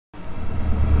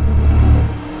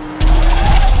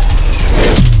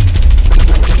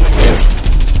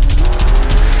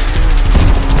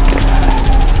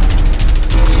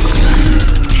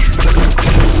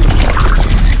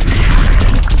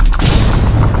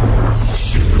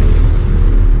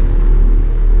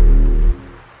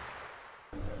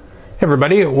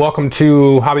Everybody, welcome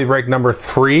to hobby break number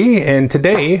 3, and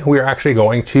today we are actually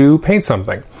going to paint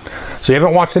something. So you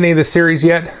haven't watched any of this series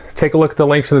yet, take a look at the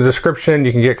links in the description.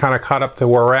 You can get kind of caught up to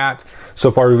where we're at. So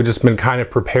far we've just been kind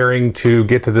of preparing to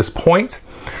get to this point.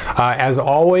 As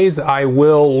always, I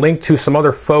will link to some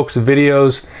other folks'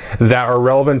 videos that are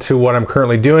relevant to what I'm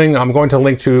currently doing. I'm going to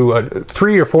link to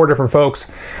 3 or 4 different folks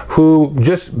who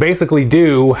just basically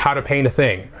do how to paint a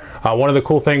thing. One of the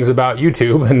cool things about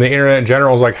YouTube and the internet in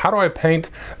general is like, how do I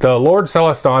paint the Lord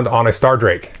Celestant on a Star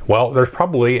Drake? Well, there's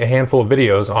probably a handful of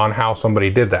videos on how somebody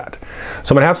did that.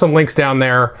 So I'm gonna have some links down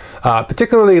there.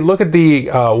 Particularly look at the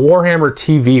Warhammer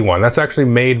TV one. That's actually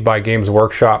made by Games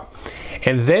Workshop.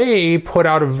 And they put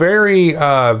out a very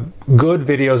good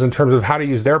videos in terms of how to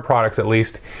use their products at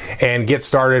least and get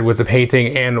started with the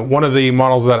painting. And one of the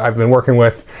models that I've been working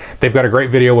with, they've got a great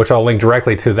video which I'll link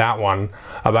directly to that one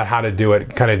about how to do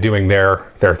it, kind of doing their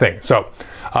thing. So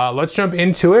let's jump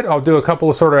into it. I'll do a couple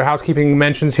of sort of housekeeping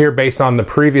mentions here based on the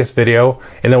previous video,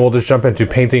 and then we'll just jump into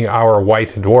painting our white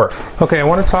dwarf. Okay, I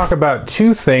want to talk about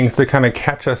 2 things to kind of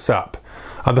catch us up.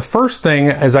 The first thing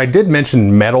is I did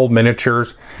mention metal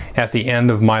miniatures at the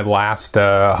end of my last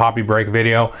hobby break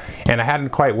video, and I hadn't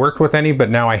quite worked with any,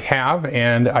 but now I have,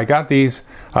 and I got these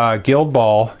Guild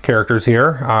Ball characters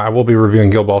here. I will be reviewing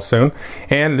Guild Ball soon,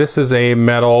 and this is a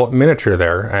metal miniature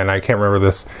there, and I can't remember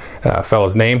this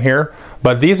fella's name here,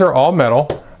 but these are all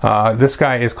metal. This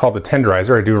guy is called the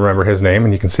Tenderizer. I do remember his name,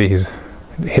 and you can see he's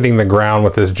hitting the ground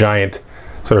with this giant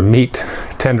sort of meat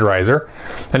tenderizer.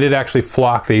 I did actually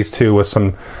flock these two with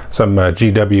some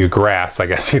GW grass, I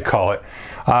guess you'd call it.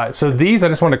 So these I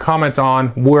just want to comment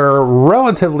on were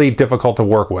relatively difficult to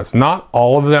work with. Not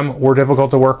all of them were difficult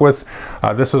to work with.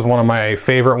 This is one of my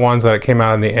favorite ones that came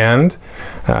out in the end.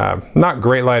 Not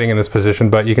great lighting in this position,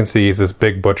 but you can see he's this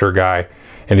big butcher guy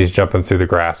and he's jumping through the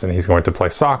grass and he's going to play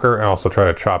soccer and also try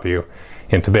to chop you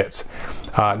into bits.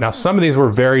 Now some of these were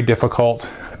very difficult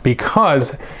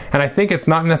because, and I think it's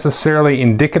not necessarily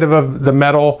indicative of the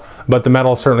metal, but the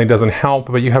metal certainly doesn't help,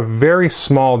 but you have very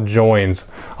small joins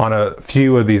on a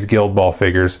few of these Guild Ball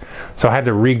figures. So I had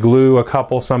to re-glue a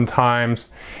couple sometimes,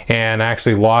 and I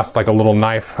actually lost like a little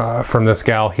knife from this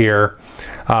gal here.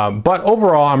 But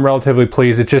overall, I'm relatively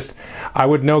pleased. It just, I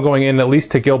would know going in, at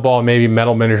least to Guild Ball and maybe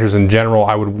metal miniatures in general,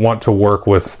 I would want to work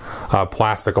with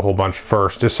plastic a whole bunch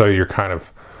first, just so you're kind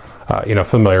of you know,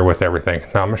 familiar with everything.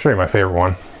 Now I'm gonna show you my favorite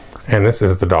one, and this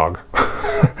is the dog.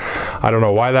 I don't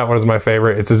know why that one is my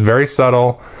favorite. It's just very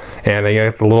subtle, and you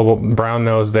get the little brown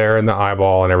nose there and the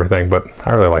eyeball and everything, but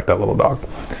I really like that little dog.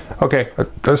 Okay, I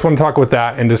just want to talk with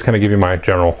that and just kind of give you my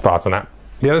general thoughts on that.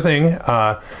 The other thing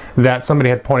that somebody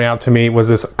had pointed out to me was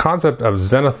this concept of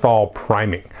zenithal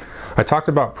priming. I talked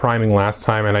about priming last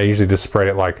time, and I usually just sprayed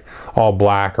it like all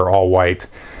black or all white.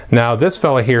 Now this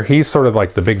fella here, he's sort of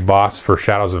like the big boss for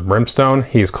Shadows of Brimstone.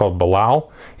 He's called Bilal.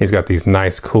 He's got these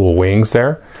nice cool wings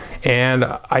there. And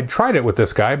I tried it with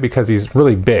this guy because he's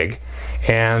really big.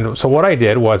 And so what I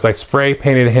did was I spray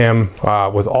painted him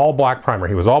with all black primer.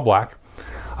 He was all black.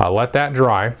 Let that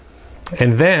dry.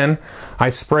 And then I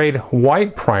sprayed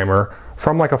white primer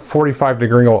from like a 45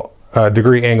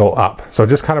 degree angle up, so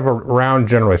just kind of around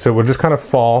generally, so it would just kind of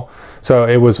fall. So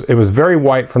it was very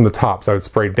white from the top, so I would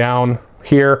spray down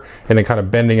here and then kind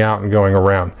of bending out and going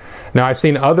around. Now I've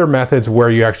seen other methods where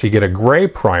you actually get a gray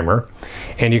primer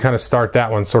and you kind of start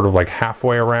that one sort of like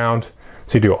halfway around,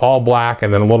 so you do all black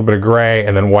and then a little bit of gray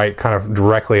and then white kind of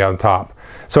directly on top.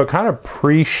 So it kind of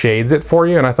pre-shades it for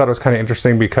you, and I thought it was kind of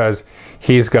interesting because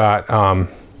he's got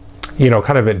you know,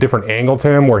 kind of a different angle to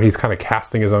him where he's kind of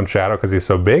casting his own shadow because he's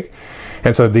so big.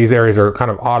 And so these areas are kind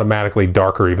of automatically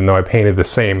darker, even though I painted the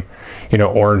same, you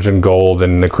know, orange and gold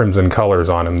and the crimson colors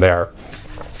on him there.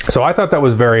 So I thought that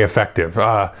was very effective.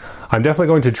 I'm definitely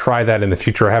going to try that in the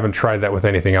future. I haven't tried that with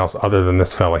anything else other than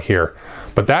this fella here.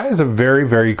 But that is a very,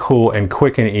 very cool and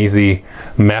quick and easy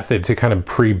method to kind of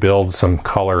pre-build some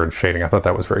color and shading. I thought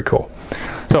that was very cool.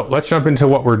 So let's jump into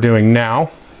what we're doing now.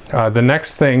 The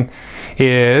next thing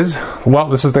is, well,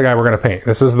 this is the guy we're going to paint.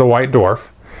 This is the white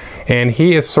dwarf, and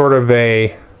he is sort of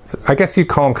a, I guess you'd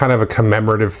call him kind of a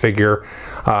commemorative figure.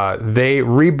 They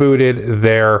rebooted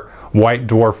their white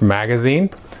dwarf magazine,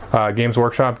 Games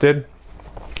Workshop did,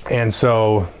 and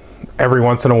so every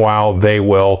once in a while they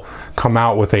will come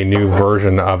out with a new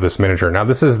version of this miniature. Now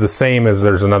this is the same as,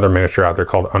 there's another miniature out there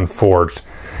called Unforged.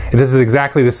 This is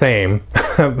exactly the same,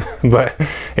 but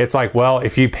it's like, well,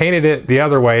 if you painted it the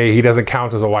other way, he doesn't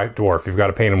count as a white dwarf. You've got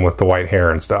to paint him with the white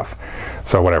hair and stuff.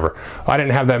 So whatever. I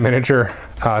didn't have that miniature,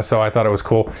 so I thought it was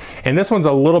cool. And this one's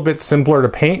a little bit simpler to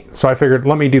paint, so I figured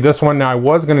let me do this one. Now I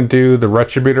was going to do the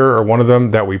Retributor, or one of them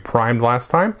that we primed last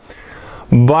time,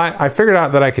 But I figured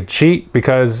out that I could cheat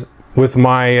because with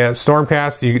my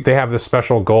Stormcast, they have this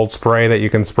special gold spray that you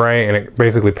can spray, and it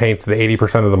basically paints the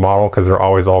 80% of the model because they're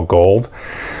always all gold.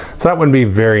 So that would be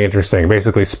very interesting.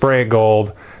 Basically spray it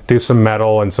gold, do some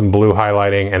metal and some blue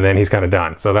highlighting, and then he's kind of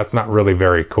done. So that's not really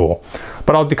very cool.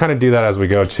 But I'll kind of do that as we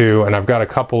go too. And I've got a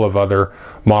couple of other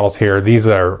models here. These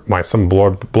are some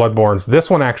Bloodborns. This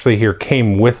one actually here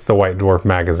came with the White Dwarf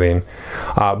magazine.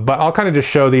 But I'll kind of just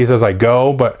show these as I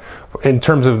go. But in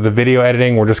terms of the video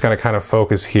editing, we're just going to kind of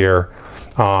focus here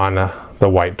on the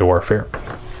White Dwarf here.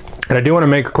 And I do want to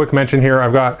make a quick mention here.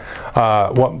 I've got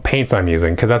what paints I'm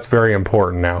using, because that's very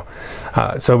important now.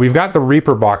 So we've got the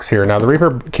Reaper box here. Now the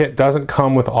Reaper kit doesn't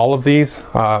come with all of these.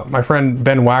 My friend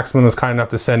Ben Waxman was kind enough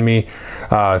to send me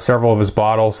several of his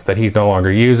bottles that he no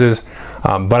longer uses.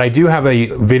 But I do have a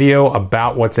video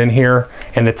about what's in here,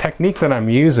 and the technique that I'm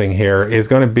using here is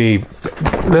going to be,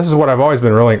 this is what I've always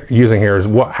been really using here, is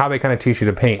how they kind of teach you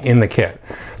to paint in the kit.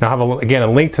 Now I have, again,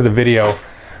 a link to the video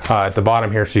at the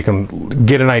bottom here so you can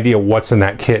get an idea what's in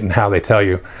that kit and how they tell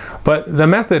you. But the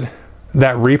method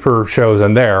that Reaper shows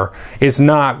in there is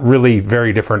not really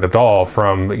very different at all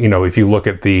from, you know, if you look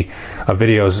at the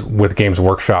videos with Games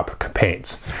Workshop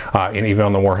paints, and even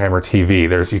on the Warhammer TV,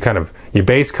 you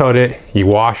base coat it, you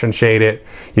wash and shade it,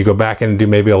 you go back in and do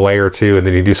maybe a layer or two, and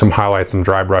then you do some highlights, some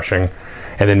dry brushing,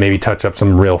 and then maybe touch up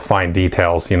some real fine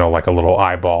details, you know, like a little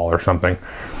eyeball or something.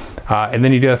 And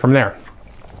then you do it from there.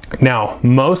 Now,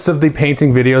 most of the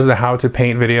painting videos, the how to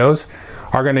paint videos,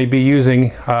 are going to be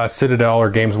using Citadel or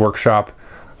Games Workshop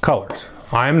colors.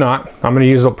 I am not. I'm going to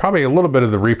use probably a little bit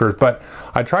of the Reapers, but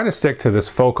I try to stick to this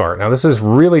folk art. Now this is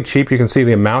really cheap. You can see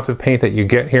the amount of paint that you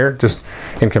get here just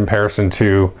in comparison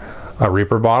to a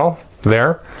Reaper bottle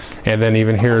there. And then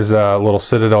even here's a little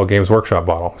Citadel Games Workshop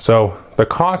bottle. So the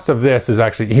cost of this is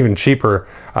actually even cheaper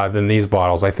than these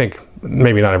bottles. I think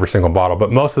maybe not every single bottle,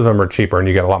 but most of them are cheaper and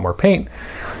you get a lot more paint.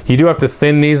 You do have to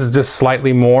thin these just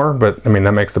slightly more, but I mean,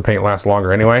 that makes the paint last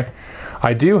longer anyway.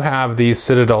 I do have these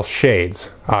Citadel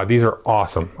shades. These are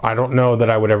awesome. I don't know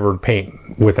that I would ever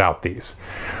paint without these.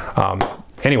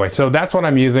 Anyway, so that's what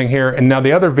I'm using here. And now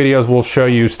the other videos will show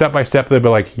you step by step. They'll be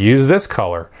like, use this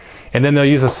color. And then they'll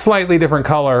use a slightly different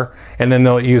color, and then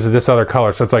they'll use this other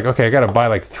color. So it's like, okay, I got to buy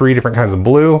like 3 different kinds of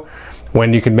blue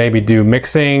when you can maybe do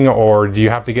mixing, or do you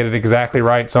have to get it exactly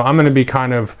right? So I'm going to be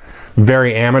kind of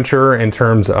very amateur in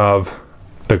terms of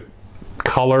the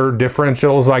color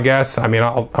differentials, I guess. I mean,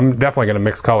 I'm definitely going to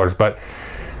mix colors, but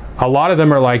a lot of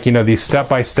them are like, you know, these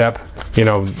step-by-step, you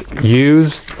know,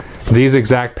 use these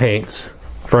exact paints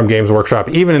from Games Workshop.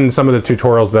 Even in some of the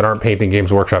tutorials that aren't painting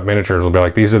Games Workshop miniatures will be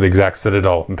like, these are the exact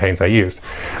Citadel paints I used.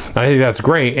 And I think that's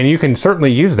great, and you can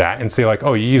certainly use that and say like,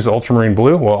 oh, you use ultramarine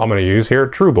blue? Well, I'm going to use here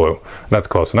true blue. That's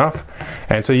close enough.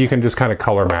 And so you can just kind of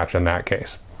color match in that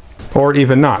case. Or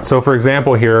even not. So for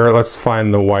example here, let's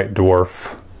find the White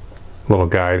Dwarf little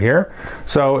guide here.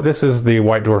 So this is the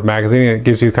White Dwarf magazine, and it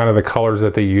gives you kind of the colors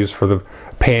that they use for the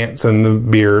pants and the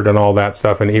beard and all that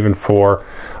stuff, and even for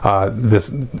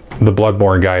the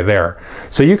Bloodborne guy there.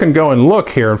 So you can go and look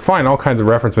here and find all kinds of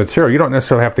reference material. You don't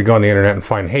necessarily have to go on the internet and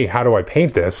find, hey, how do I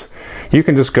paint this? You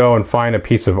can just go and find a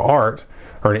piece of art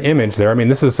or an image there. I mean,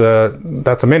 this is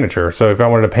that's a miniature. So if I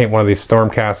wanted to paint one of these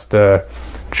Stormcast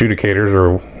judicators,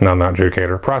 or no, not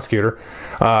judicator, prosecutor,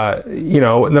 you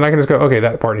know, then I can just go, okay,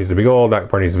 that part needs to be gold, that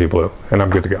part needs to be blue, and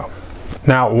I'm good to go.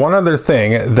 Now, one other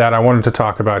thing that I wanted to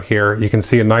talk about here, you can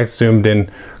see a nice zoomed in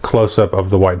close-up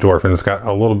of the White Dwarf, and it's got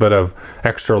a little bit of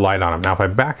extra light on him. Now, if I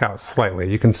back out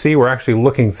slightly, you can see we're actually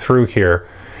looking through here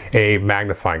a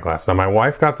magnifying glass. Now, my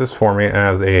wife got this for me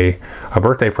as a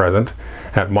birthday present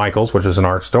at Michael's, which is an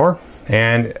art store,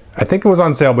 and I think it was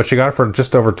on sale, but she got it for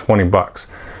just over 20 bucks.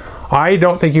 I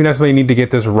don't think you necessarily need to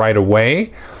get this right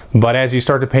away, but as you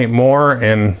start to paint more,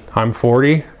 and I'm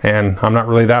 40 and I'm not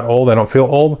really that old, I don't feel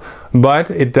old,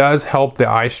 but it does help the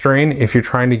eye strain if you're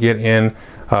trying to get in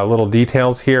little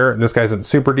details here. This guy isn't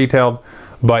super detailed,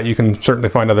 but you can certainly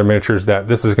find other miniatures that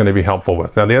this is going to be helpful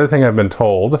with. Now, the other thing I've been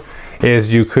told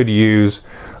is you could use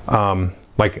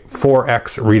like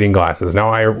 4X reading glasses. Now,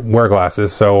 I wear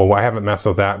glasses, so I haven't messed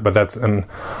with that, but that's an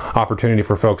opportunity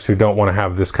for folks who don't want to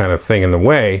have this kind of thing in the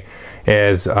way,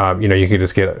 is you know, you can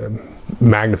just get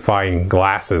magnifying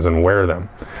glasses and wear them.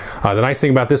 The nice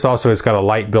thing about this also is it's got a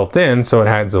light built in, so it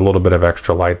adds a little bit of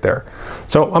extra light there.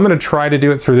 So I'm going to try to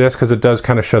do it through this because it does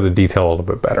kind of show the detail a little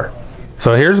bit better.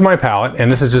 So here's my palette,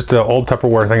 and this is just an old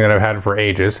Tupperware thing that I've had for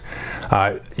ages.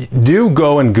 Do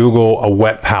go and Google a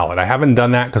wet palette. I haven't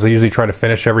done that because I usually try to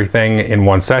finish everything in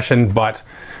one session, but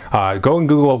go and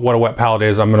Google what a wet palette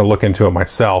is. I'm going to look into it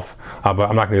myself, but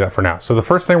I'm not going to do that for now. So the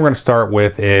first thing we're going to start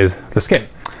with is the skin.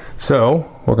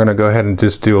 So we're going to go ahead and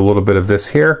just do a little bit of this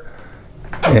here.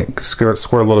 And squirt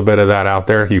a little bit of that out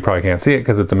there. You probably can't see it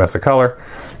because it's a mess of color.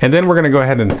 And then we're going to go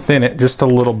ahead and thin it just a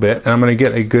little bit. And I'm going to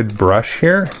get a good brush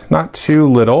here. Not too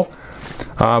little,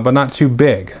 but not too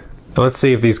big. Now let's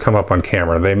see if these come up on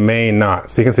camera. They may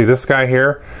not. So you can see this guy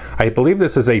here. I believe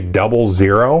this is a double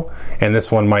 0, and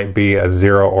this one might be a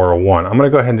 0 or a 1. I'm going to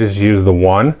go ahead and just use the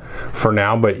 1 for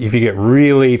now, but if you get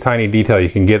really tiny detail, you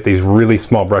can get these really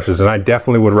small brushes, and I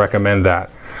definitely would recommend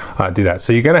that. Do that.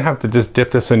 So you're going to have to just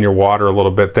dip this in your water a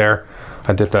little bit there.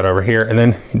 I dip that over here, and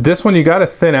then this one you got to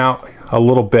thin out a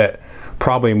little bit,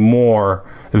 probably more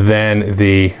than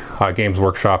the Games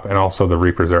Workshop and also the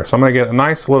Reapers there. So I'm going to get a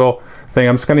nice little thing.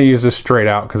 I'm just going to use this straight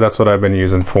out because that's what I've been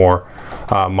using for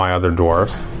my other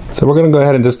dwarves. So we're going to go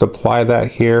ahead and just apply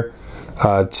that here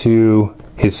to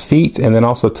his feet, and then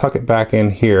also tuck it back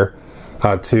in here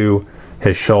to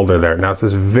his shoulder there. Now this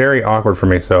is very awkward for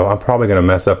me, so I'm probably going to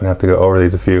mess up and have to go over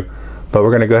these a few. But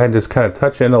we're going to go ahead and just kind of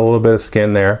touch in a little bit of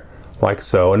skin there, like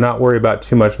so, and not worry about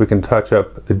too much. We can touch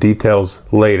up the details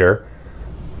later.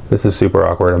 This is super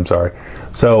awkward, I'm sorry.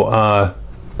 So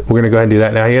we're going to go ahead and do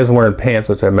that. Now he is wearing pants,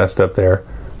 which I messed up there.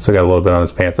 So I got a little bit on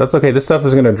his pants. That's okay, this stuff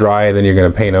is going to dry, and then you're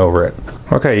going to paint over it.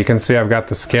 Okay, you can see I've got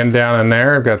the skin down in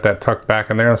there. I've got that tucked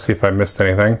back in there. Let's see if I missed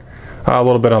anything. A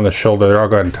little bit on the shoulder there. I'll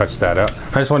go ahead and touch that up.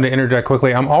 I just wanted to interject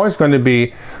quickly. I'm always going to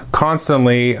be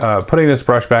constantly putting this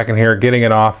brush back in here, getting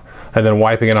it off, and then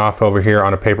wiping it off over here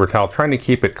on a paper towel, trying to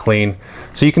keep it clean.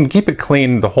 So you can keep it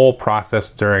clean the whole process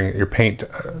during your paint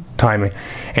timing.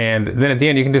 And then at the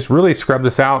end, you can just really scrub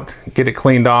this out, get it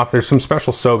cleaned off. There's some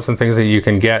special soaps and things that you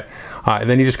can get. And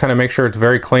then you just kind of make sure it's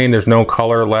very clean. There's no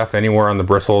color left anywhere on the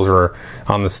bristles or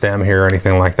on the stem here or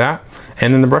anything like that.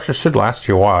 And then the brushes should last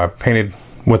you a while. I've painted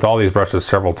with all these brushes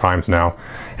several times now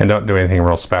and don't do anything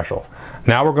real special.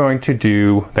 Now we're going to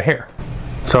do the hair.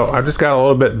 So I've just got a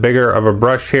little bit bigger of a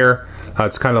brush here.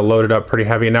 It's kind of loaded up pretty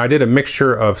heavy. Now I did a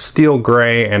mixture of steel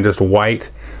gray and just white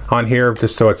on here,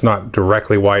 just so it's not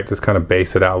directly white, just kind of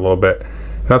base it out a little bit.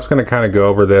 And I'm just going to kind of go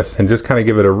over this and just kind of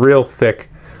give it a real thick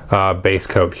base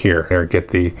coat here. Here, get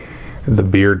the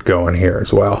beard going here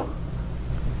as well.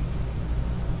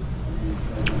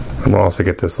 And we'll also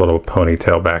get this little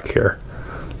ponytail back here.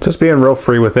 Just being real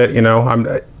free with it, you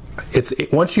know.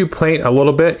 Once you paint a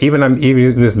little bit, even I'm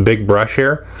using this big brush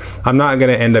here, I'm not going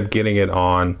to end up getting it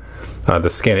on the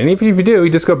skin. And if you do, you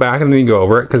just go back and then you go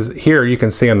over it, because here you can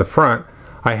see on the front,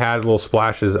 I had little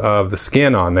splashes of the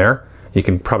skin on there. You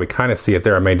can probably kind of see it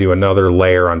there. I may do another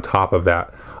layer on top of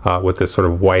that with this sort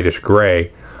of whitish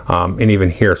gray, and even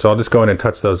here. So I'll just go in and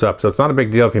touch those up. So it's not a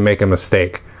big deal if you make a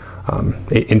mistake.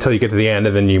 Until you get to the end,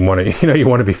 and then you want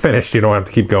to be finished. You don't have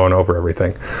to keep going over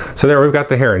everything. So there we've got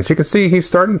the hair, and so you can see he's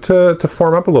starting to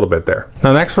form up a little bit there.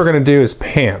 Now next we're going to do is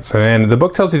pants, and the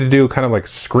book tells you to do kind of like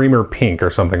screamer pink or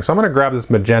something. So I'm going to grab this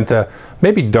magenta,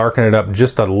 maybe darken it up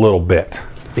just a little bit.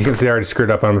 You can see I already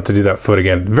screwed up. I'm going to do that foot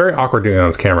again. Very awkward doing it on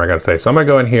this camera, I gotta say. So I'm going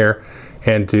to go in here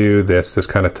and do this, just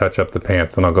kind of touch up the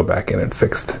pants, and I'll go back in and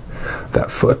fix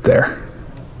that foot there.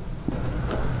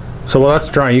 So while that's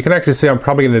drying, you can actually see I'm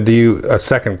probably going to do a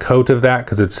second coat of that,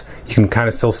 because you can kind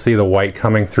of still see the white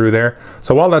coming through there.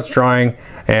 So while that's drying,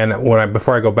 and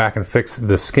before I go back and fix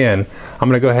the skin, I'm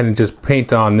going to go ahead and just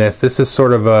paint on this. This is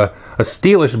sort of a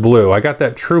steelish blue. I got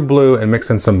that true blue and mixed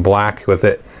in some black with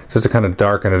it just to kind of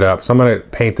darken it up. So I'm going to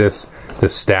paint this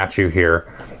statue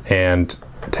here and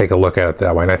take a look at it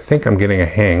that way. And I think I'm getting a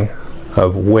hang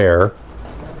of where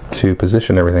to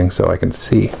position everything so I can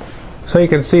see. So you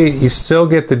can see you still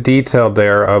get the detail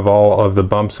there of all of the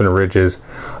bumps and ridges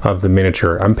of the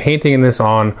miniature. I'm painting this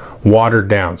on watered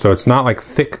down, so it's not like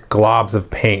thick globs of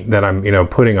paint that I'm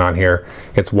putting on here.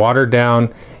 It's watered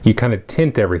down. You kind of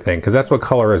tint everything, because that's what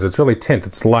color is. It's really tint.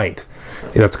 It's light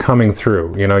that's coming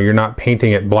through. You're not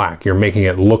painting it black. You're making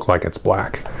it look like it's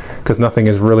black, because nothing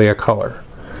is really a color.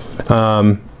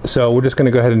 So we're just going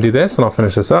to go ahead and do this, and I'll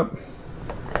finish this up.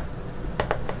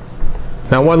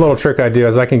 Now one little trick I do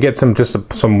is I can get some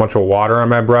bunch of water on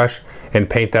my brush and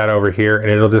paint that over here, and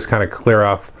it'll just kind of clear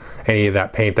off any of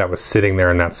that paint that was sitting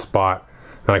there in that spot.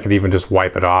 And I could even just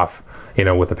wipe it off,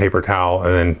 with a paper towel,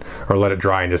 or let it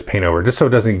dry and just paint over, just so it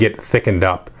doesn't get thickened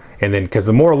up. And then, because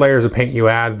the more layers of paint you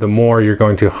add, the more you're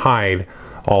going to hide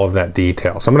all of that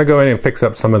detail. So I'm going to go in and fix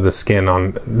up some of the skin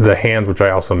on the hands, which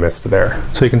I also missed there.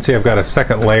 So you can see I've got a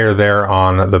second layer there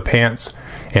on the pants,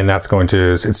 and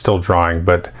it's still drying,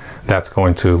 but that's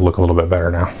going to look a little bit better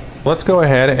now. Let's go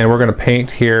ahead and we're going to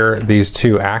paint here these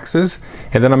two axes,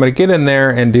 and then I'm going to get in there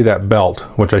and do that belt,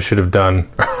 which I should have done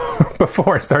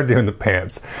before I start doing the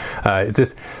pants. It's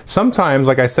just sometimes,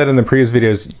 like I said in the previous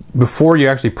videos, before you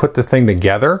actually put the thing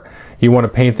together, you want to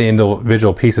paint the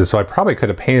individual pieces. So I probably could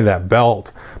have painted that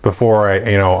belt before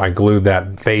I glued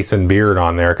that face and beard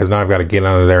on there, because now I've got to get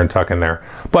under there and tuck in there.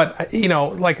 But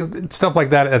like stuff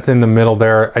like that that's in the middle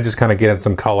there, I just kind of get in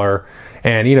some color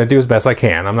and do as best I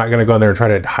can. I'm not going to go in there and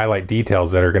try to highlight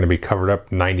details that are going to be covered up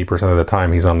 90% of the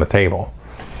time he's on the table.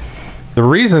 The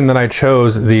reason that I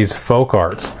chose these folk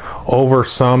arts over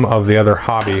some of the other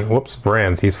hobby,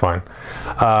 brands, he's fine,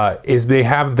 is they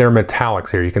have their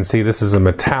metallics here. You can see this is a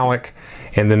metallic,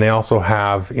 and then they also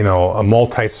have, a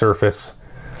multi-surface,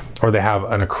 or they have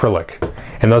an acrylic.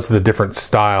 And those are the different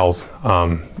styles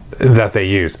that they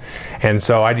use. And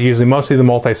so I'd usually mostly the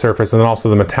multi-surface and then also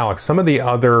the metallic. Some of the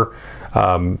other,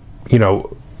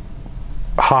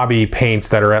 hobby paints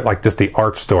that are at like just the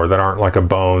art store that aren't like a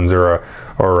Bones or a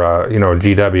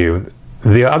GW,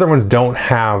 the other ones don't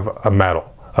have a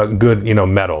metal, good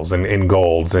metals and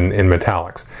golds and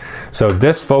metallics. So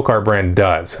this folk art brand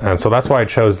does, and so that's why I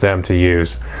chose them to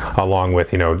use along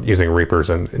with using Reapers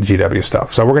and GW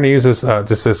stuff. So we're going to use this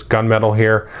just this gunmetal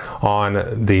here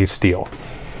on the steel.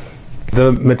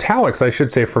 The metallics, I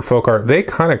should say, for folk art, they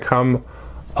kind of come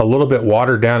a little bit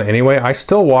watered down anyway. I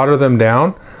still water them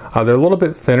down. They're a little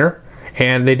bit thinner,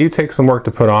 and they do take some work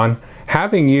to put on.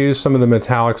 Having used some of the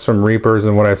metallics from Reapers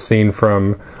and what I've seen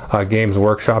from Games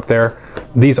Workshop there,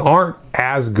 these aren't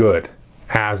as good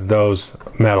as those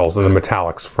metals and the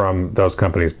metallics from those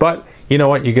companies. But you know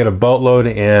what? You get a boatload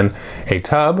in a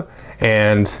tub,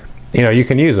 and you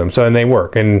can use them. So, and they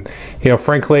work. And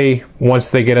frankly,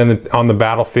 once they get on the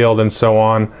battlefield and so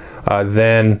on,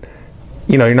 then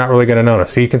you're not really going to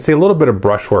notice. So you can see a little bit of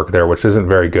brushwork there, which isn't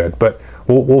very good, but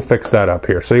we'll fix that up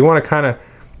here. So you want to kind of,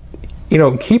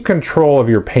 keep control of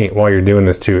your paint while you're doing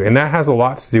this too. And that has a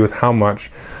lot to do with how much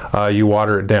you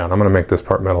water it down. I'm going to make this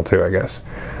part metal too, I guess.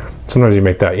 Sometimes you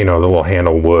make that, the little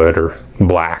handle wood or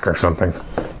black or something,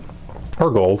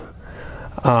 or gold.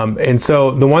 And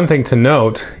so the one thing to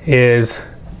note is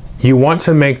you want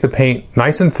to make the paint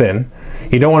nice and thin.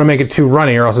 You don't want to make it too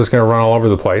runny, or else it's going to run all over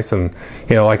the place. And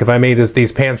like if I made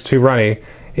these pants too runny,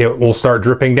 it will start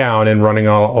dripping down and running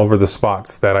all over the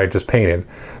spots that I just painted.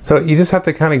 So you just have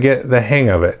to kind of get the hang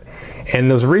of it.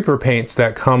 And those Reaper paints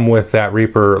that come with that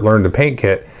Reaper Learn to Paint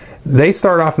kit, they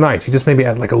start off nice. You just maybe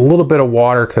add like a little bit of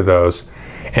water to those,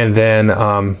 and then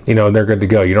they're good to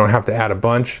go. You don't have to add a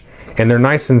bunch, and they're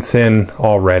nice and thin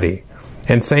already.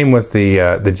 And same with the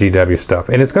GW stuff.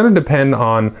 And it's going to depend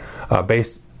on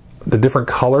the different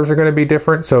colors are going to be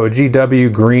different. So a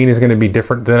GW green is going to be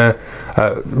different than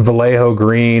a Vallejo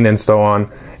green, and so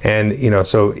on. And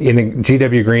so in a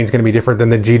GW green is going to be different than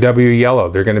the GW yellow.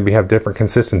 They're going to have different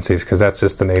consistencies, because that's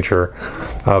just the nature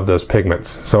of those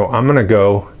pigments. So I'm going to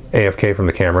go AFK from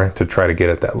the camera to try to get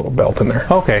at that little belt in there.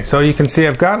 Okay, so you can see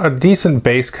I've got a decent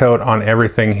base coat on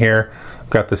everything here. I've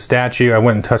got the statue. I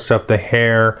went and touched up the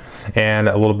hair and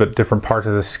a little bit different parts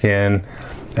of the skin,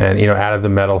 and added the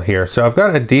metal here. So I've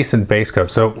got a decent base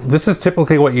coat. So this is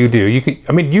typically what you do. You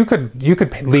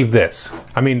could leave this.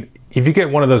 If you get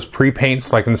one of those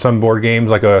pre-paints, like in some board games,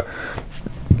 like a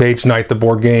Mage Knight the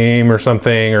board game or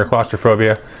something, or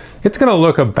Claustrophobia, it's going to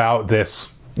look about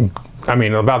this.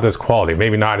 About this quality.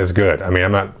 Maybe not as good.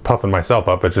 I'm not puffing myself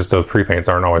up, but just those pre-paints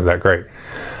aren't always that great.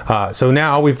 So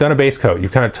now we've done a base coat.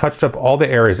 You've kind of touched up all the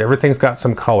areas. Everything's got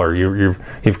some color.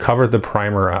 You've covered the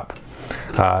primer up.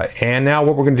 And now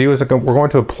what we're going to do is we're going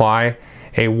to apply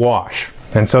a wash.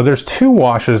 And so there's two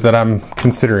washes that I'm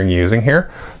considering using here.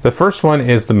 The first one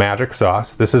is the Magic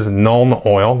Sauce. This is Nuln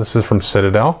Oil. This is from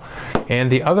Citadel.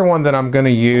 And the other one that I'm going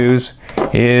to use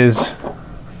is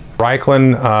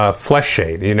Reikland Flesh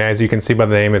Shade. As you can see by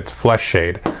the name, it's Flesh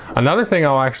Shade. Another thing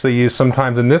I'll actually use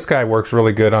sometimes, and this guy works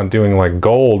really good on doing like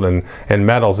gold and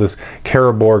metals, is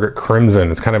Karaborg Crimson.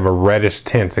 It's kind of a reddish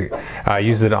tint. I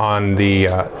use it on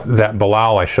that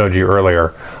Bilal I showed you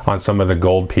earlier on some of the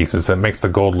gold pieces. It makes the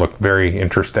gold look very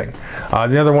interesting.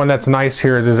 The other one that's nice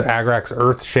here is Agrax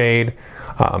Earth Shade.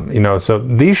 So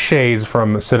these shades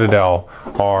from Citadel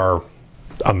are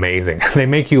amazing. They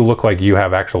make you look like you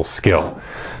have actual skill.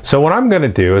 So what I'm going to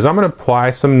do is I'm going to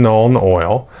apply some Nuln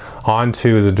Oil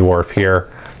onto the Dwarf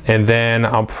here, and then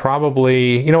I'll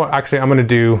probably, actually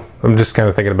I'm just kind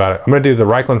of thinking about it. I'm going to do the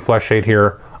Reikland Flesh Shade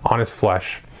here on his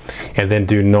flesh, and then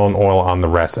do Nuln Oil on the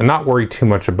rest, and not worry too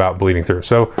much about bleeding through.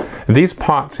 So these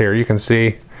pots here, you can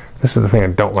see, this is the thing I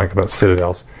don't like about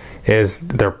Citadels, is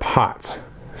they're pots.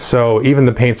 So even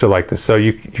the paints are like this. So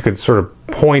you could sort of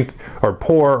point or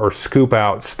pour or scoop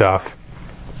out stuff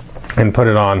and put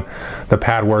it on the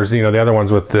pad, whereas, you know, the other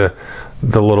ones with the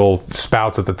little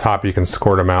spouts at the top, you can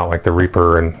squirt them out like the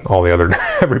Reaper and all the other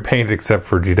every paint except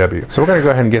for GW. So we're going to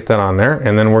go ahead and get that on there,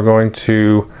 and then we're going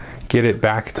to get it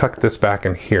back, tuck this back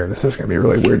in here. This is going to be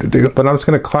really weird to do, but I'm just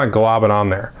going to kind of glob it on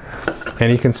there.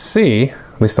 And you can see,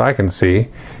 at least I can see,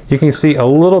 you can see a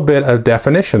little bit of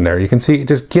definition there. You can see it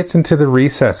just gets into the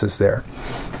recesses there.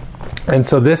 And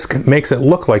so this makes it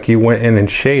look like you went in and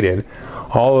shaded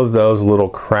all of those little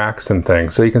cracks and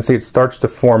things. So you can see it starts to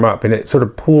form up, and it sort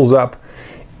of pulls up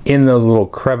in those little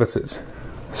crevices.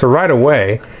 So right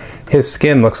away, his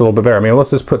skin looks a little bit better. I mean, let's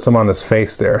just put some on his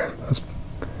face there.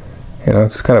 You know,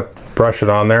 just kind of brush it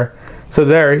on there. So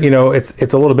there, you know, it's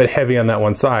a little bit heavy on that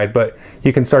one side, but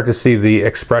you can start to see the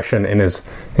expression in his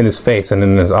face and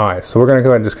in his eyes. So we're going to go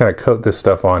ahead and just kind of coat this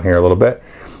stuff on here a little bit,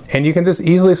 and you can just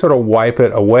easily sort of wipe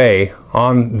it away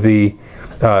on the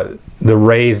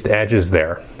raised edges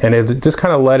there, and it just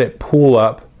kind of let it pool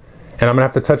up. And I'm gonna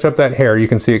have to touch up that hair. You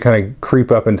can see it kind of creep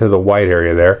up into the white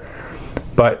area there,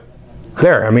 but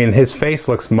there, I mean, his face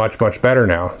looks much better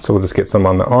now. So we'll just get some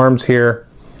on the arms here,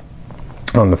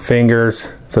 on the fingers.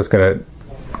 So it's going to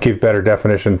give better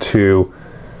definition to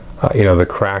you know, the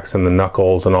cracks and the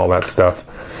knuckles and all that stuff.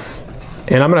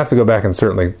 And I'm gonna have to go back and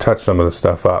certainly touch some of the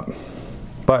stuff up.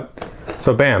 But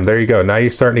so bam, there you go. Now you're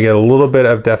starting to get a little bit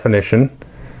of definition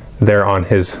there on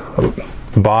his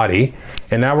body.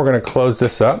 And now we're going to close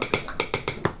this up.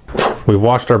 We've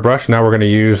washed our brush. Now we're going to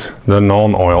use the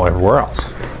Nuln oil everywhere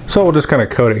else. So we'll just kind of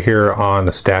coat it here on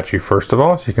the statue first of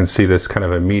all, so you can see this kind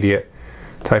of immediate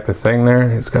type of thing there.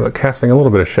 It's kind of casting a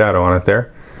little bit of shadow on it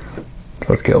there.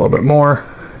 Let's get a little bit more.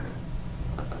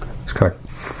 Just kind of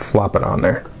flop it on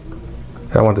there.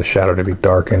 I want the shadow to be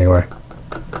dark anyway.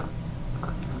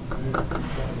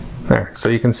 There, so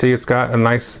you can see it's got a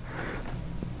nice,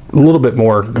 a little bit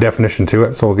more definition to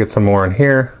it. So we'll get some more in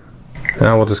here.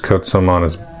 Now we'll just coat some on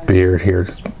his beard here,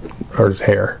 or his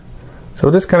hair. So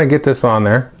we'll just kind of get this on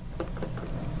there,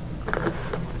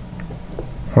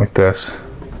 like this.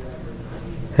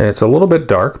 And it's a little bit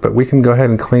dark, but we can go ahead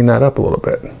and clean that up a little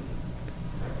bit.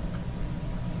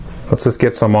 Let's just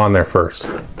get some on there first.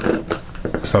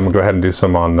 So I'm gonna go ahead and do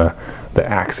some on the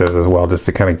axes as well, just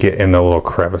to kind of get in the little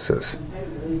crevices.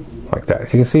 Like that.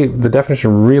 As you can see, the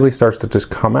definition really starts to just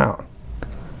come out.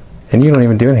 And you don't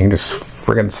even do anything, just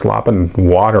friggin' slopping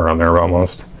water on there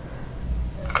almost.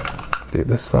 Do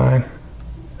this side.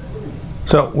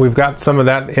 So we've got some of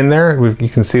that in there. You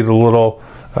can see the little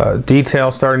detail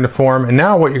starting to form. And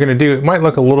now what you're going to do, it might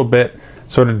look a little bit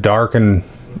sort of dark and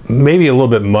maybe a little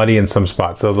bit muddy in some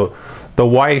spots. So the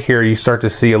white here, you start to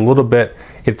see a little bit,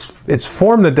 it's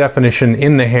formed the definition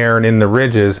in the hair and in the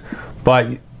ridges, but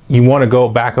you want to go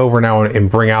back over now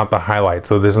and bring out the highlight.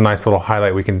 So there's a nice little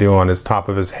highlight we can do on his top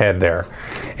of his head there.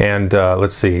 And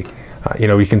let's see, you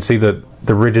know, you can see the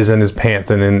ridges in his pants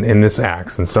and in this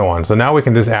axe and so on. So now we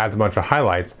can just add a bunch of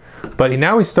highlights. But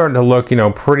now he's starting to look, you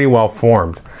know, pretty well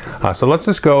formed. So let's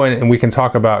just go in and we can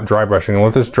talk about dry brushing. And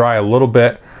let this dry a little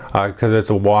bit because it's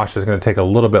a wash. It's going to take a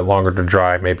little bit longer to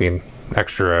dry, maybe an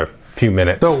extra few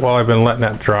minutes. So while I've been letting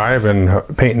that dry, I've been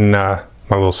painting my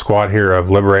little squad here of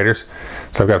Liberators.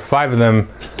 So I've got 5 of them.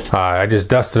 I just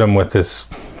dusted them with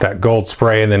that gold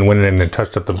spray and then went in and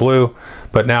touched up the blue.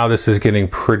 But now this is getting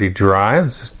pretty dry.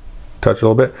 Let's just touch it a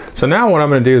little bit. So now what I'm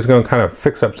going to do is going to kind of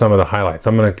fix up some of the highlights.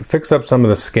 I'm going to fix up some of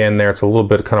the skin there. It's a little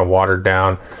bit kind of watered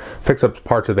down. Fix up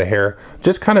parts of the hair.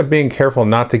 Just kind of being careful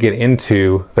not to get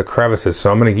into the crevices.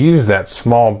 So I'm going to use that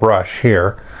small brush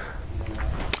here.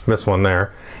 This one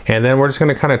there. And then we're just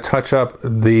going to kind of touch up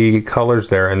the colors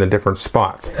there in the different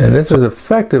spots. And this is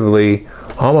effectively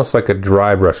almost like a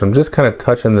dry brush. I'm just kind of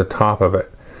touching the top of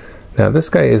it. Now this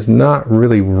guy is not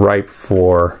really ripe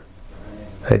for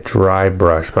a dry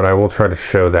brush, but I will try to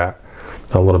show that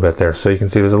a little bit there. So you can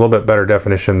see there's a little bit better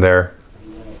definition there,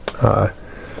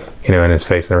 you know, in his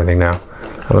face and everything now.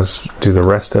 Let's do the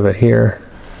rest of it here.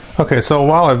 Okay, so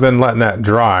while I've been letting that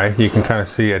dry, you can kind of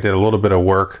see I did a little bit of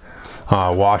work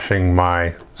washing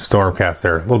my Stormcast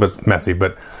there. A little bit messy,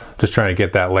 but just trying to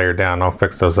get that layer down. I'll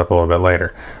fix those up a little bit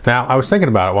later. Now, I was thinking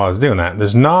about it while I was doing that.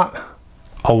 There's not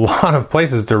a lot of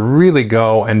places to really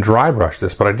go and dry brush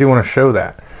this, but I do want to show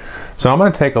that. So I'm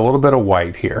going to take a little bit of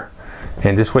white here.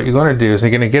 And just what you're going to do is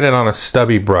you're going to get it on a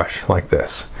stubby brush like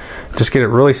this. Just get it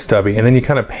really stubby, and then you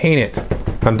kind of paint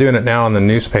it. I'm doing it now on the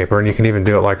newspaper, and you can even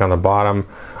do it like on the bottom,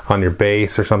 on your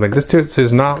base or something. Just so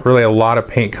there's not really a lot of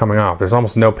paint coming off. There's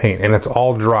almost no paint, and it's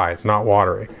all dry. It's not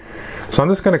watery. So I'm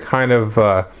just going to kind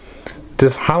of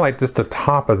just highlight just the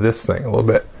top of this thing a little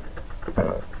bit.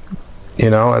 You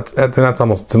know, that's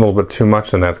almost a little bit too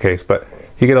much in that case, but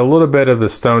you get a little bit of the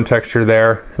stone texture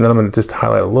there, and then I'm going to just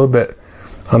highlight a little bit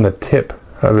on the tip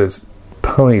of his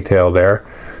ponytail there,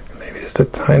 maybe just a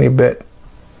tiny bit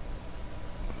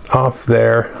off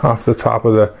there, off the top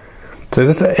of the, so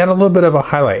just add a little bit of a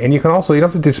highlight. And you can also, you don't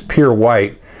have to do just pure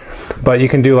white, but you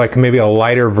can do like maybe a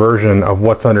lighter version of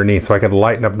what's underneath. So I could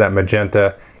lighten up that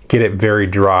magenta, get it very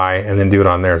dry, and then do it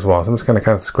on there as well. So I'm just going to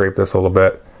kind of scrape this a little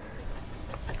bit,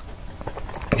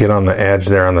 get on the edge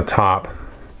there on the top.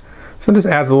 So it just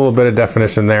adds a little bit of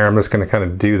definition there. I'm just going to kind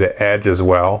of do the edge as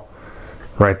well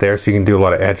right there, so you can do a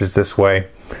lot of edges this way,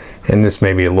 and this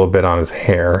maybe a little bit on his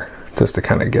hair just to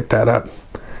kind of get that up,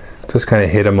 just kind of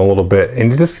hit him a little bit,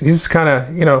 and you just kind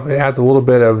of, you know, it adds a little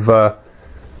bit of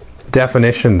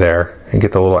definition there, and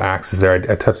get the little axes there.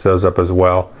 I touched those up as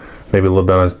well, maybe a little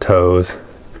bit on his toes,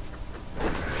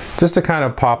 just to kind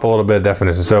of pop a little bit of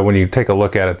definition. So when you take a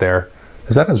look at it there,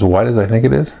 is that as white as I think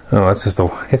it is? Oh, that's just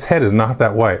his head is not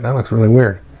that white. That looks really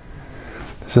weird.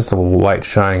 It's just a little light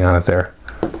shining on it there.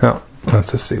 Oh,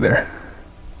 let's just see there.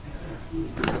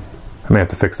 I may have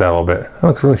to fix that a little bit. That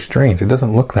looks really strange. It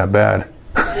doesn't look that bad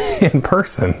in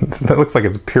person. That looks like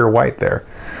it's pure white there.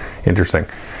 Interesting.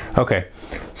 Okay,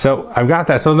 so I've got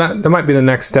that. So that might be the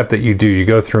next step that you do. You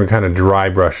go through and kind of dry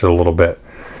brush it a little bit,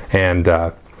 and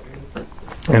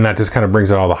that just kind of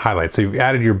brings out all the highlights. So you've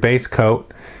added your base coat,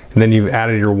 and then you've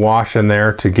added your wash in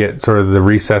there to get sort of the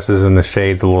recesses and the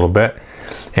shades a little bit,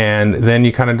 and then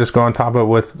you kind of just go on top of it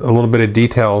with a little bit of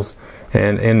details,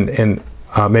 and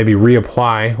maybe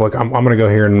reapply. Like I'm going to go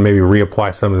here and maybe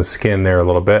reapply some of the skin there a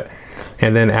little bit,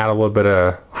 and then add a little bit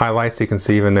of highlights. You can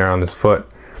see even there on this foot,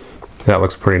 that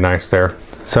looks pretty nice there.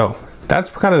 So that's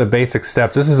kind of the basic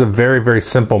steps. This is a very, very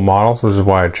simple model, which is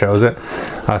why I chose it.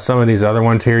 Some of these other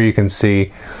ones here, you can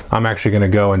see I'm actually going to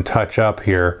go and touch up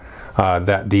here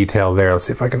that detail there. Let's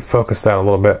see if I can focus that a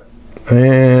little bit.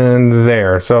 And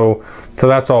there. So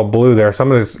that's all blue there. So I'm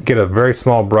going to get a very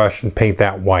small brush and paint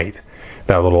that white,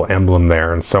 that little emblem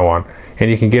there, and so on. And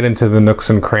you can get into the nooks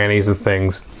and crannies of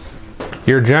things.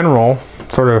 Your general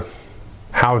sort of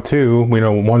how-to, you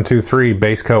know, 1, 2, 3,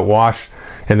 base coat, wash,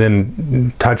 and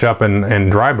then touch up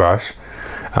and dry brush.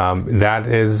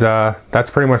 That's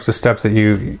pretty much the steps that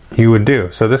you would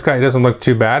do. So this guy doesn't look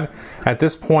too bad. At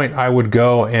this point, I would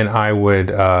go and I would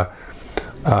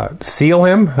seal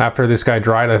him after this guy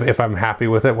dried, if I'm happy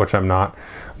with it, which I'm not.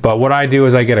 But what I do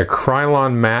is I get a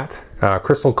Krylon matte,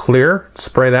 crystal clear,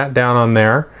 spray that down on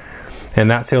there, and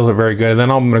that seals it very good. And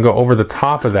then I'm going to go over the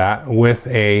top of that with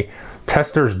a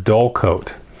Tester's dull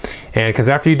coat. And because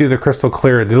after you do the crystal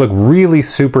clear, they look really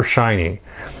super shiny.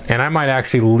 And I might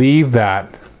actually leave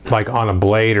that like on a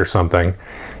blade or something.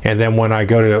 And then when I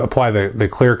go to apply the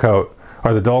clear coat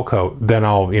or the dull coat, then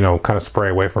I'll, you know, kind of spray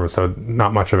away from it, so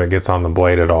not much of it gets on the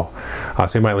blade at all.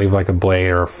 So you might leave like a blade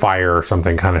or a fire or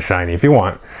something kind of shiny if you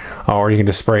want. Or you can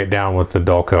just spray it down with the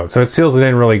dull coat. So it seals it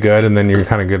in really good, and then you're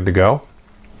kind of good to go.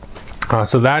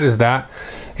 So that is that.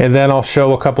 And then I'll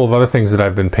show a couple of other things that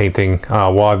I've been painting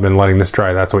while I've been letting this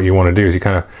dry. That's what you want to do, is you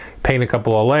kind of paint a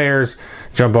couple of layers,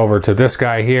 jump over to this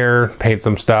guy here, paint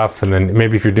some stuff, and then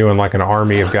maybe if you're doing like an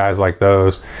army of guys like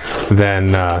those,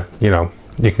 then you know,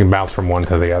 you can bounce from one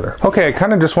to the other. Okay, I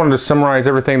kind of just wanted to summarize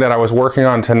everything that I was working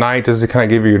on tonight, just to kind of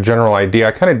give you a general idea.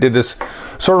 I kind of did this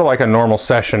sort of like a normal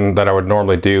session that I would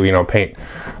normally do, you know, paint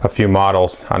a few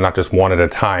models, not just one at a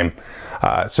time.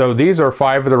 So these are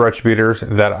 5 of the Retributors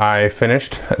that I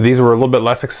finished. These were a little bit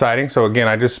less exciting. So again,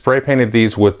 I just spray painted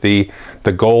these with the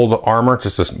gold armor,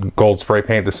 just a gold spray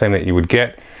paint, the same that you would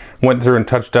get. Went through and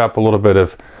touched up a little bit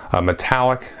of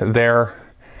metallic there,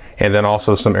 and then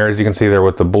also some areas you can see there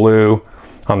with the blue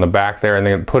on the back there, and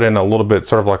then put in a little bit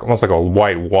sort of like almost like a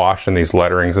white wash in these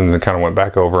letterings, and then kind of went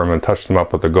back over them and touched them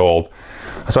up with the gold.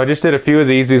 So I just did a few of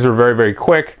these. These are very, very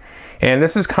quick. And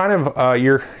this is kind of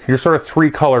your sort of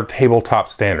 3-color tabletop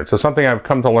standard. So something I've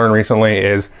come to learn recently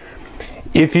is,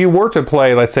 if you were to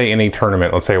play, let's say, any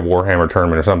tournament, let's say a Warhammer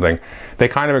tournament or something, they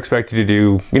kind of expect you to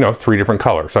do, you know, 3 different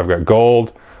colors. So I've got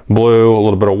gold, blue, a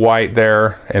little bit of white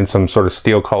there, and some sort of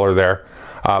steel color there.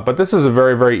 But this is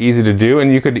very, very easy to do,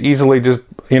 and you could easily just,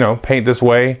 you know, paint this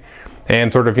way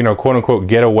and sort of, you know, quote unquote,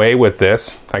 get away with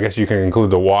this. I guess you can include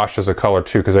the wash as a color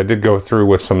too, because I did go through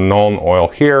with some Nuln Oil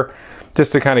here,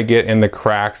 just to kind of get in the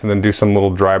cracks, and then do some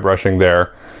little dry brushing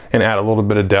there and add a little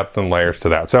bit of depth and layers to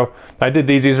that. So I did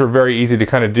these. These were very easy to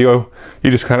kind of do. You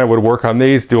just kind of would work on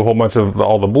these, do a whole bunch of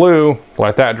all the blue,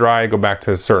 let that dry, go back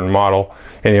to a certain model,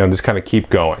 and, you know, just kind of keep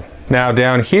going. Now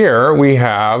down here we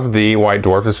have the White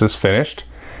Dwarf. This is finished,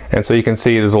 and so you can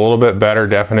see there's a little bit better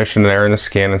definition there in the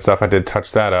skin and stuff. I did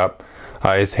touch that up.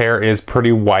 His hair is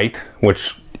pretty white,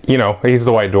 which you know, he's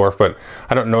the White Dwarf, but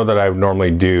I don't know that I would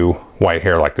normally do white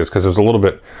hair like this because it was a little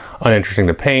bit uninteresting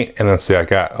to paint. And let's see, I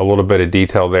got a little bit of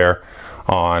detail there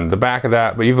on the back of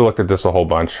that, but you've looked at this a whole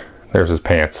bunch. There's his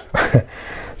pants.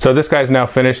 So this guy's now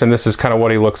finished, and this is kind of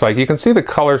what he looks like. You can see the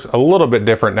colors a little bit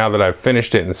different now that I've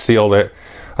finished it and sealed it,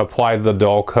 applied the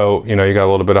dull coat. You know, you got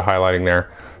a little bit of highlighting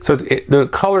there. So the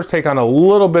colors take on a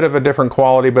little bit of a different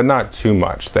quality, but not too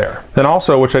much there. Then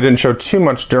also, which I didn't show too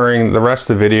much during the rest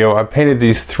of the video, I painted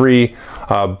these 3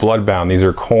 Bloodbound. These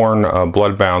are corn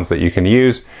Bloodbounds that you can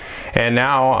use. And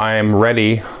now I am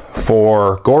ready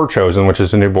for Gore Chosen, which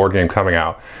is a new board game coming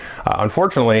out.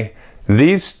 Unfortunately,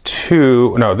 these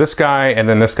two, no, this guy and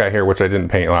then this guy here, which I didn't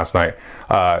paint last night,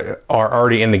 are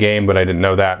already in the game, but I didn't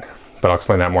know that. But I'll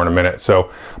explain that more in a minute.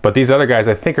 So, but these other guys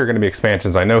I think are going to be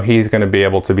expansions. I know he's going to be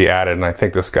able to be added, and I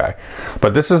think this guy.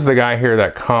 But this is the guy here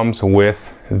that comes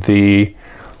with the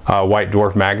White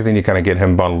Dwarf magazine. You kind of get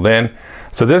him bundled in.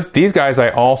 So these guys I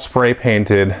all spray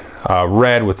painted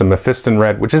red with the Mephiston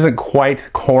red, which isn't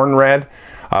quite corn red,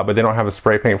 but they don't have a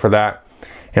spray paint for that.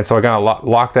 And so I got to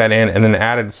lock that in, and then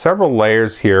added several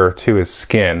layers here to his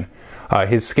skin.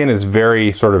 His skin is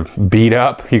very sort of beat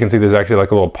up. You can see there's actually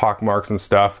like little pock marks and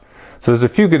stuff. So there's a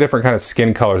few different kind of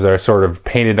skin colors that are sort of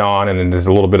painted on, and then there's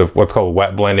a little bit of what's called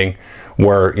wet blending,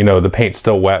 where, you know, the paint's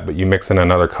still wet, but you mix in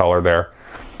another color there.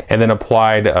 And then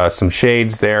applied some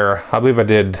shades there. I believe I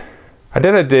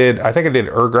think I did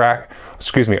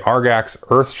Argak's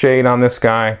Earth shade on this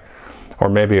guy, or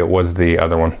maybe it was the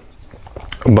other one.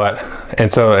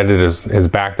 And so I did his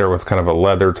back there with kind of a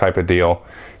leather type of deal.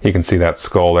 You can see that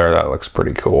skull there. That looks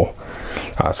pretty cool.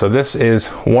 So this is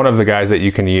one of the guys that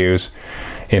you can use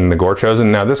in the Gore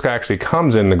Chosen. Now this guy actually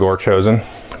comes in the Gore Chosen,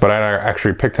 but I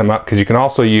actually picked him up because you can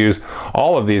also use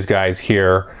all of these guys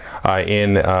here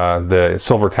in the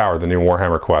Silver Tower, the new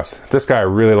Warhammer Quest. This guy I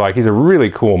really like. He's a really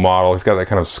cool model. He's got that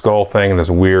kind of skull thing and this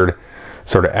weird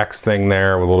sort of X thing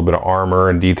there with a little bit of armor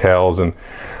and details. And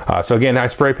so again, I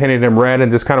spray painted him red and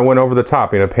just kind of went over the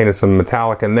top, you know, painted some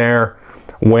metallic in there,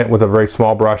 went with a very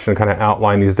small brush and kind of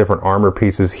outlined these different armor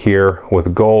pieces here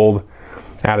with gold.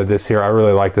 Added this here. I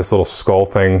really like this little skull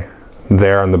thing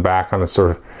there on the back on a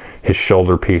sort of his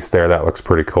shoulder piece there. That looks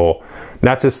pretty cool.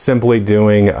 That's just simply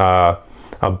doing a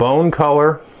bone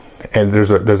color, and there's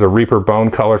a Reaper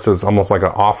bone color, so it's almost like an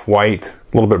off-white,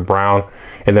 a little bit brown,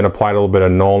 and then applied a little bit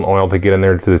of Nuln oil to get in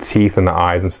there to the teeth and the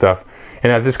eyes and stuff.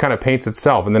 And that just kind of paints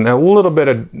itself. And then a little bit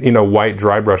of, you know, white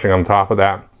dry brushing on top of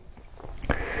that.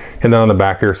 And then on the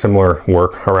back here, similar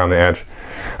work around the edge.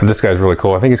 And this guy's really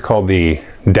cool. I think he's called the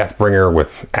Deathbringer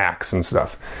with axe and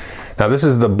stuff. Now this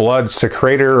is the Blood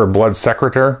Secretor or Blood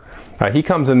Secretor. He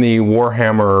comes in the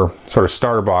Warhammer sort of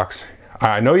starter box.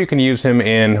 I know you can use him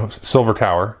in Silver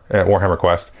Tower at Warhammer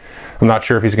Quest. I'm not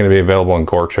sure if he's going to be available in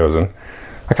Gore Chosen.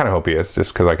 I kind of hope he is,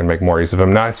 just because I can make more use of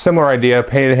him. Now, similar idea,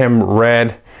 painted him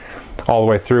red all the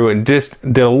way through, and just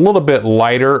did a little bit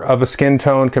lighter of a skin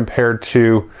tone compared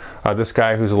to this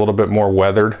guy who's a little bit more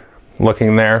weathered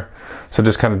looking there. So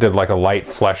just kind of did like a light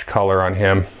flesh color on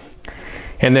him.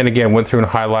 And then again, went through and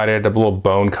highlighted a little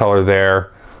bone color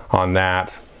there on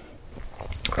that.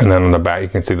 And then on the back, you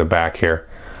can see the back here.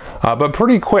 But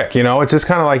pretty quick, you know, it's just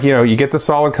kind of like, you know, you get the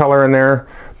solid color in there,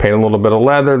 paint a little bit of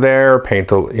leather there,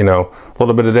 paint, you know, a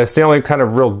little bit of this. The only kind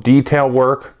of real detail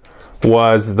work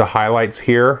was the highlights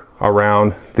here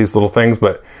around these little things.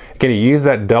 But again, you use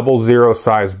that 00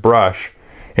 size brush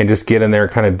and just get in there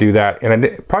and kind of do that. And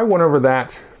I probably went over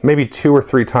that maybe 2 or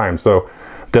 3 times. So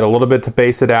did a little bit to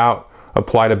base it out,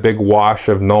 applied a big wash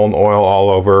of Nuln oil all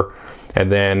over,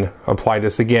 and then applied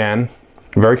this again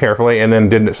very carefully, and then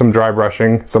did some dry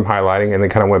brushing, some highlighting, and then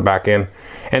kind of went back in.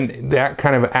 And that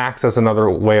kind of acts as another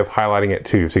way of highlighting it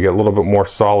too, so you get a little bit more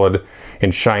solid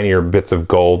and shinier bits of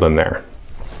gold in there.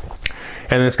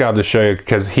 And this guy I'll just show you,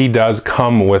 because he does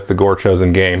come with the Gore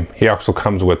Chosen game. He also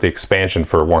comes with the expansion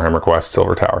for Warhammer Quest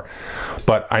Silver Tower.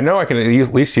 But I know I can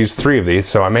at least use 3 of these,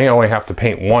 so I may only have to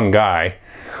paint 1 guy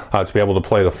to be able to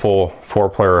play the full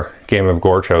 4-player game of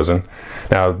Gore Chosen.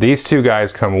 Now, these 2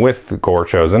 guys come with the Gore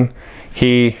Chosen.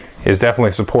 He is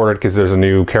definitely supported because there's a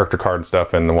new character card and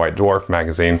stuff in the White Dwarf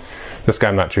magazine. This guy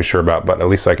I'm not too sure about, but at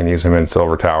least I can use him in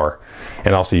Silver Tower,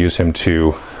 and also use him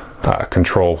to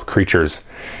control creatures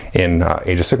in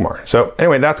Age of Sigmar. So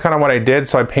anyway, that's kind of what I did.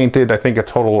 So I painted, I think, a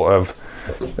total of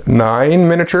 9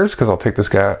 miniatures, because I'll take this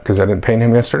guy because I didn't paint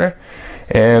him yesterday.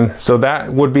 And so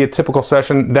that would be a typical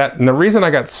session. And the reason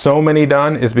I got so many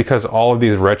done is because all of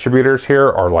these retributors here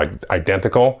are like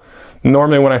identical.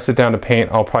 Normally when I sit down to paint,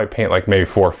 I'll probably paint like maybe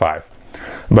 4 or 5.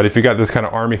 But if you got this kind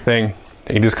of army thing,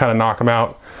 You just kind of knock them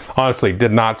out. Honestly,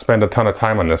 did not spend a ton of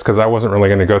time on this because I wasn't really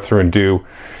going to go through and do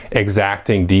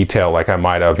exacting detail like I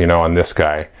might have, you know, on this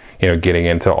guy, you know, getting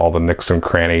into all the nooks and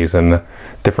crannies and the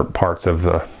different parts of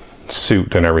the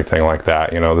suit and everything like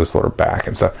that, you know, this lower back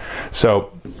and stuff.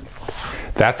 So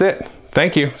that's it.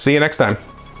 Thank you. See you next time.